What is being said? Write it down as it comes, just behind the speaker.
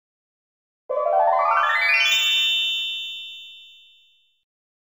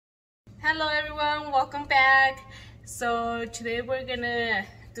Hello everyone, welcome back. So today we're gonna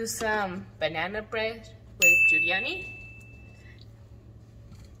do some banana bread with Juryani.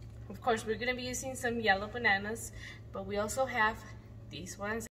 Of course, we're gonna be using some yellow bananas, but we also have these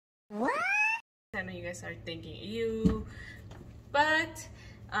ones. What? I know you guys are thinking, ew, but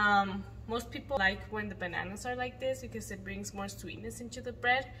most people like when the bananas are like this because it brings more sweetness into the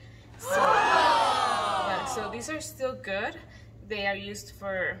bread. So these are still good. They are used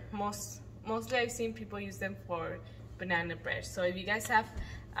for mostly I've seen people use them for banana bread. So if you guys have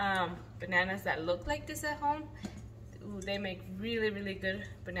bananas that look like this at home, they make really good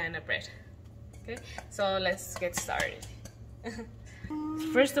banana bread. Okay, so let's get started.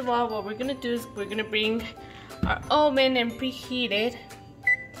 First of all, what we're gonna do is we're gonna bring our oven and preheat it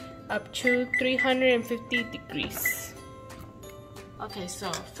up to 350 degrees. Okay, so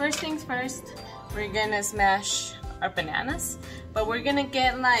first things first, we're gonna smash our bananas, but we're gonna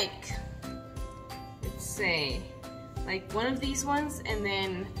get like, let's say, like one of these ones and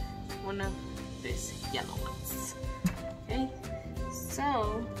then one of these yellow ones. Okay,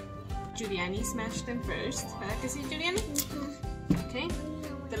 so Juryani smashed them first. ¿Verdad que sí, Juryani? Okay,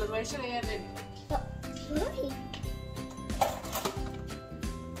 te los voy a echar allá adentro.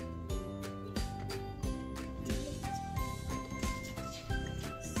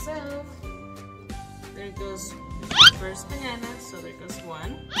 So there goes the first banana, so there goes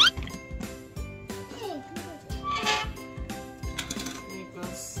one. There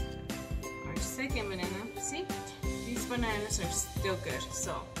goes our second banana. See, these bananas are still good,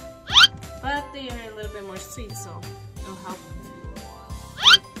 so, but they are a little bit more sweet, so it'll help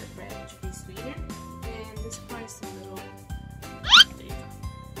make the bread to be sweeter. And this part is a little, there you go.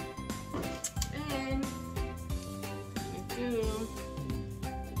 And we do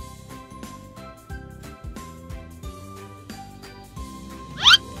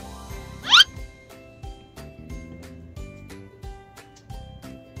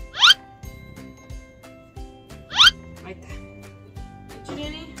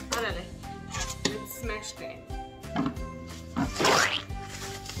Juryani, órale, let's smash that.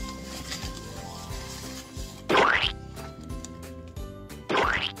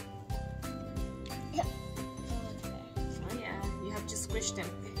 Oh yeah, you have to squish them.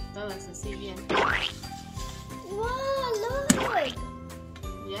 Todas así bien. Wow, look!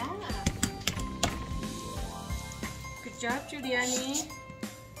 Yeah. Good job, Juryani.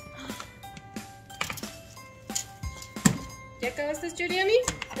 ¿Ya acabaste, Juryani?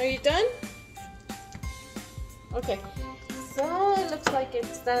 Are you done? Okay. So it looks like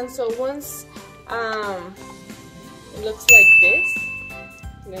it's done. So once it looks like this,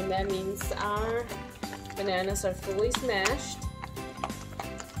 then that means our bananas are fully smashed.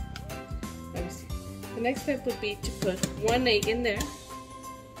 Let me see. The next step would be to put one egg in there.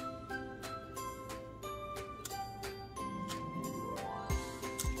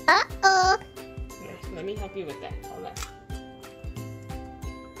 Uh-oh. Here, let me help you with that. Hold on.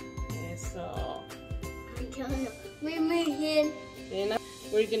 So I don't know. then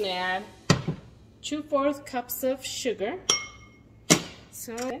we're gonna add 2/4 cups of sugar.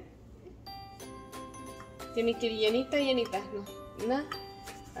 So tiene que ir llenita, no, una,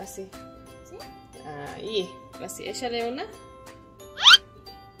 así. ¿Sí? Ahí, así, échale una.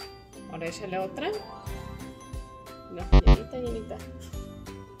 Ahora échale otra. No, llenita.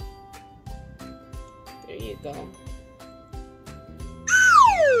 There you go.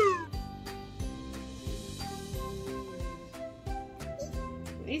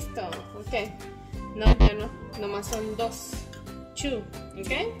 Listo, ok. No, ya no, nomás son dos. Two,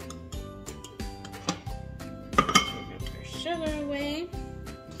 ok. Put sugar away.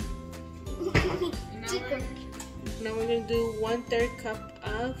 Now we're gonna do 1/3 cup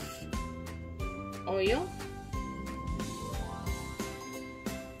of oil.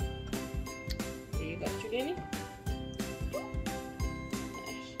 Here you go, Juryani.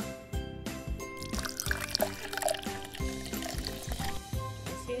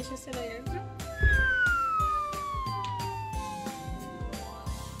 Échaselo adentro.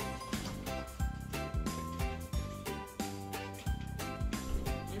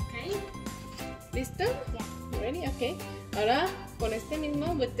 Okay. ¿Listo? Yeah. Ready? Okay. Ahora con este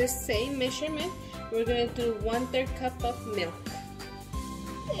mismo, with the same measurement, we're going to do 1/3 cup of milk.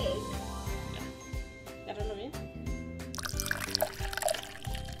 Okay. Agárralo bien.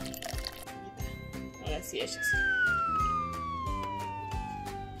 Ahora sí, échaselo.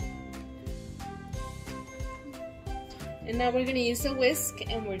 And now we're going to use a whisk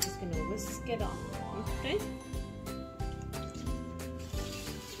and we're just going to whisk it all. Okay?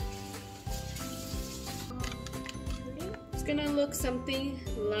 It's gonna look something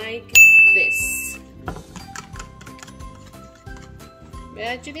like this.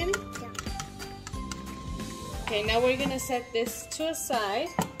 Yeah, Juryani? Yeah. Okay, now we're gonna set this to a side.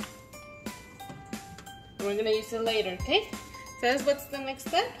 We're gonna use it later, okay? So that's what's the next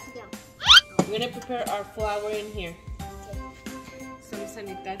step? Yeah. We're gonna prepare our flour in here. Okay. So vamos a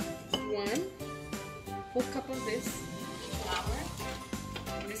necesitar 1 full cup of this flour.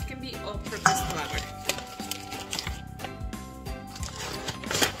 And this can be all-purpose flour.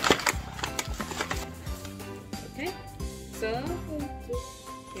 Okay, so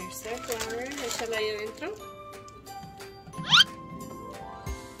here's our flour. Échala ahí adentro.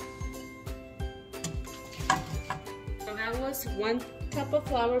 So that was 1 cup of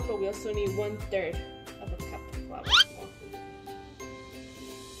flour, but we also need 1/3 of a cup of flour.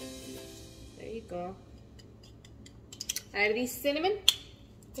 There you go. Add the cinnamon.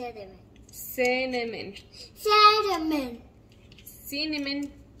 Cinnamon. Cinnamon. Cinnamon.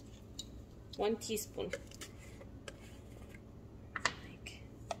 Cinnamon. 1 teaspoon.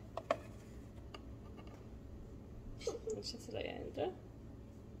 Échaselo ahí adentro.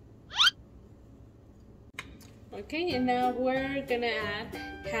 Okay, and now we're gonna add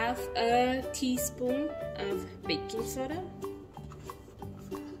 1/2 teaspoon of baking soda.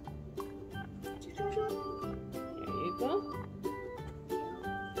 There you go.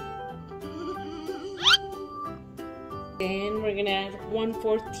 Then we're gonna add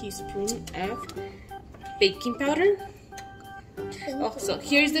 1/4 teaspoon of baking powder. Oh, so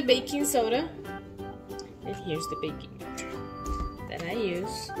here's the baking soda, and here's the baking powder that I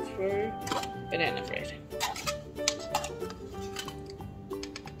use for banana bread.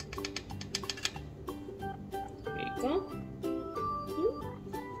 There you go.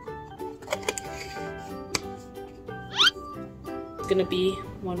 It's gonna be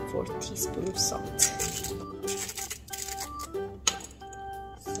 1/4 teaspoon of salt.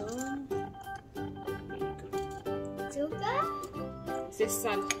 So, there you go. Sugar? This is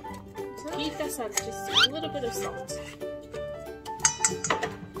salt. Poquita salt, just a little bit of salt.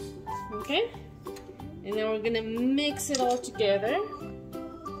 Okay? And then we're gonna mix it all together.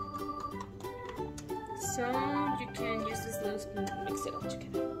 So you can use this little spoon to mix it all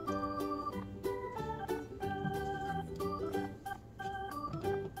together.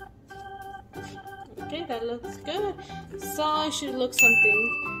 Okay, that looks good. So it should look something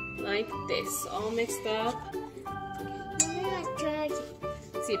like this, all mixed up.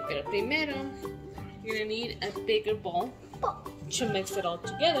 Sí, pero primero you're gonna need a bigger bowl to mix it all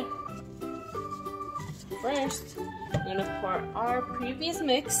together. First, we're gonna pour our previous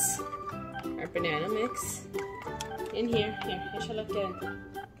mix, our banana mix, in here. Here, échalo aquí adentro.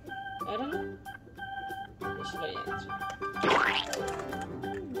 Agárralo. Échalo ahí adentro.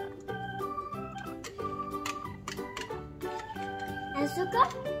 ¿Azúcar?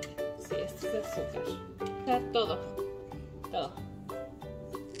 Sí, este es azúcar. O sea, todo. Todo.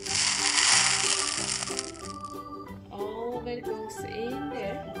 All of it goes in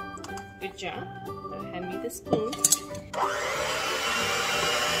there. Good job. Now hand me the spoon. Fix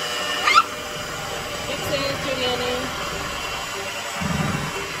it, Juryani.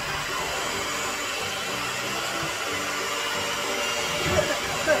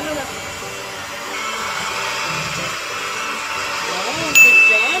 Oh, good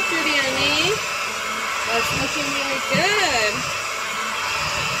job, Juryani. That's looking really good.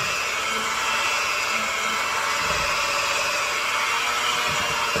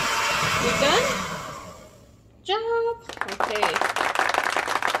 You done? Job. Okay.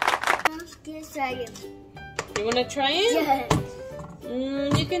 You wanna try it?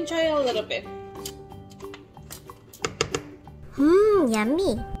 Yes. You can try a little bit.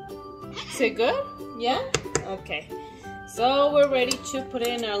 Yummy. Is it good? Yeah? Okay. So we're ready to put it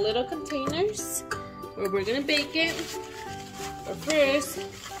in our little containers where we're gonna bake it. But first,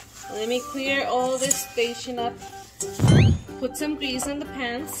 let me clear all this station up. Put some grease on the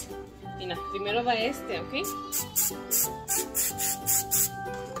pans. Mira, primero va este, okay?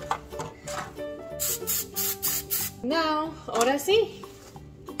 Now, ahora sí.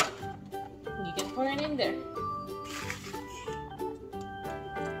 You can pour it in there.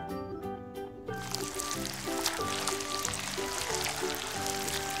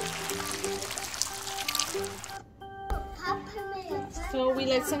 So we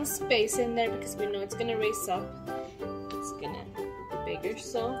let some space in there because we know it's gonna raise up. It's gonna be bigger.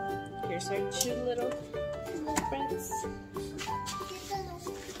 So here's our 2 little breads.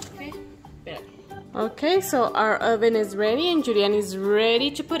 Okay. Okay, so our oven is ready and Juryani is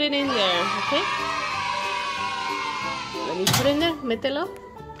ready to put it in there. Okay. Let me put it in there. Mételo.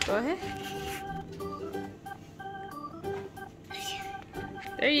 Go ahead.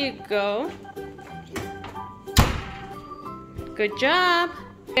 There you go. Good job.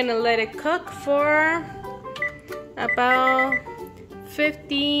 I'm gonna let it cook for about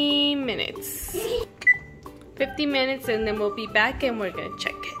 50 minutes. 50 minutes and then we'll be back and we're gonna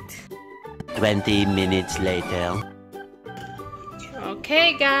check it. 20 minutes later.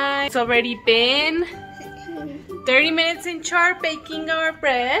 Okay guys, it's already been 30 minutes in char baking our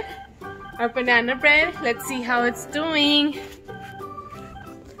bread, our banana bread. Let's see how it's doing.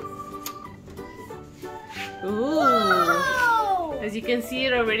 Ooh. Oh. As you can see,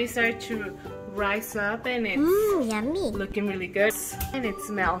 it already started to rise up and it's Yummy. looking really good. And it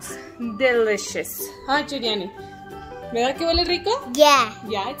smells delicious. Huh, Juryani? ¿Verdad que huele rico? Yeah.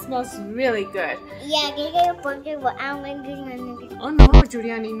 Yeah, it smells really good. Yeah, I'm going to Oh no,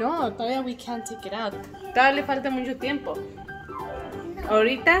 Juryani, no. Todavía we can't take it out. Todavía le falta mucho tiempo.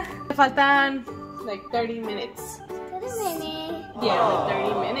 Ahorita le faltan like 30 minutes. Yeah,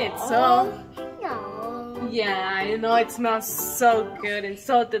 like 30 minutes. So, No. yeah, I know it smells so good and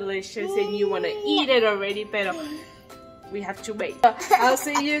so delicious and you want to eat it already, pero we have to wait. I'll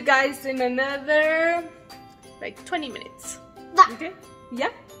see you guys in another like 20 minutes. Okay? Yeah?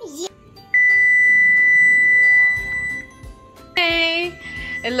 Okay.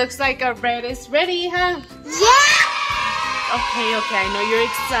 It looks like our bread is ready, huh? Yeah! Okay, I know you're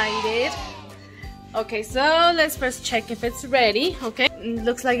excited. Okay, so let's first check if it's ready, okay? It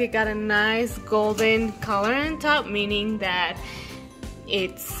looks like it got a nice golden color on top, meaning that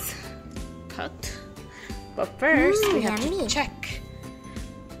it's cooked. But first, we have to check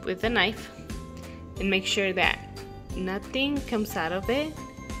with a knife and make sure that nothing comes out of it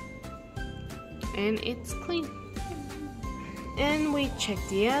and it's clean. And we check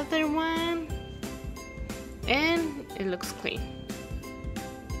the other one and it looks clean.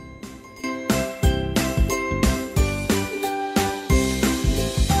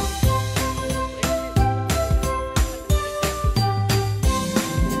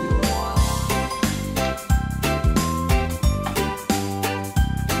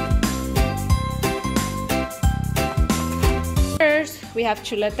 We have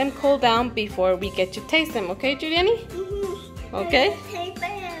to let them cool down before we get to taste them, okay, Juryani? Okay?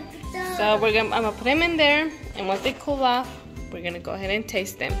 So I'm gonna put them in there, and once they cool off, we're gonna go ahead and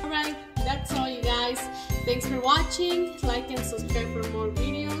taste them. Alright, that's all you guys. Thanks for watching. Like and subscribe for more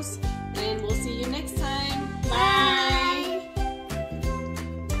videos, and we'll see you next time. Bye!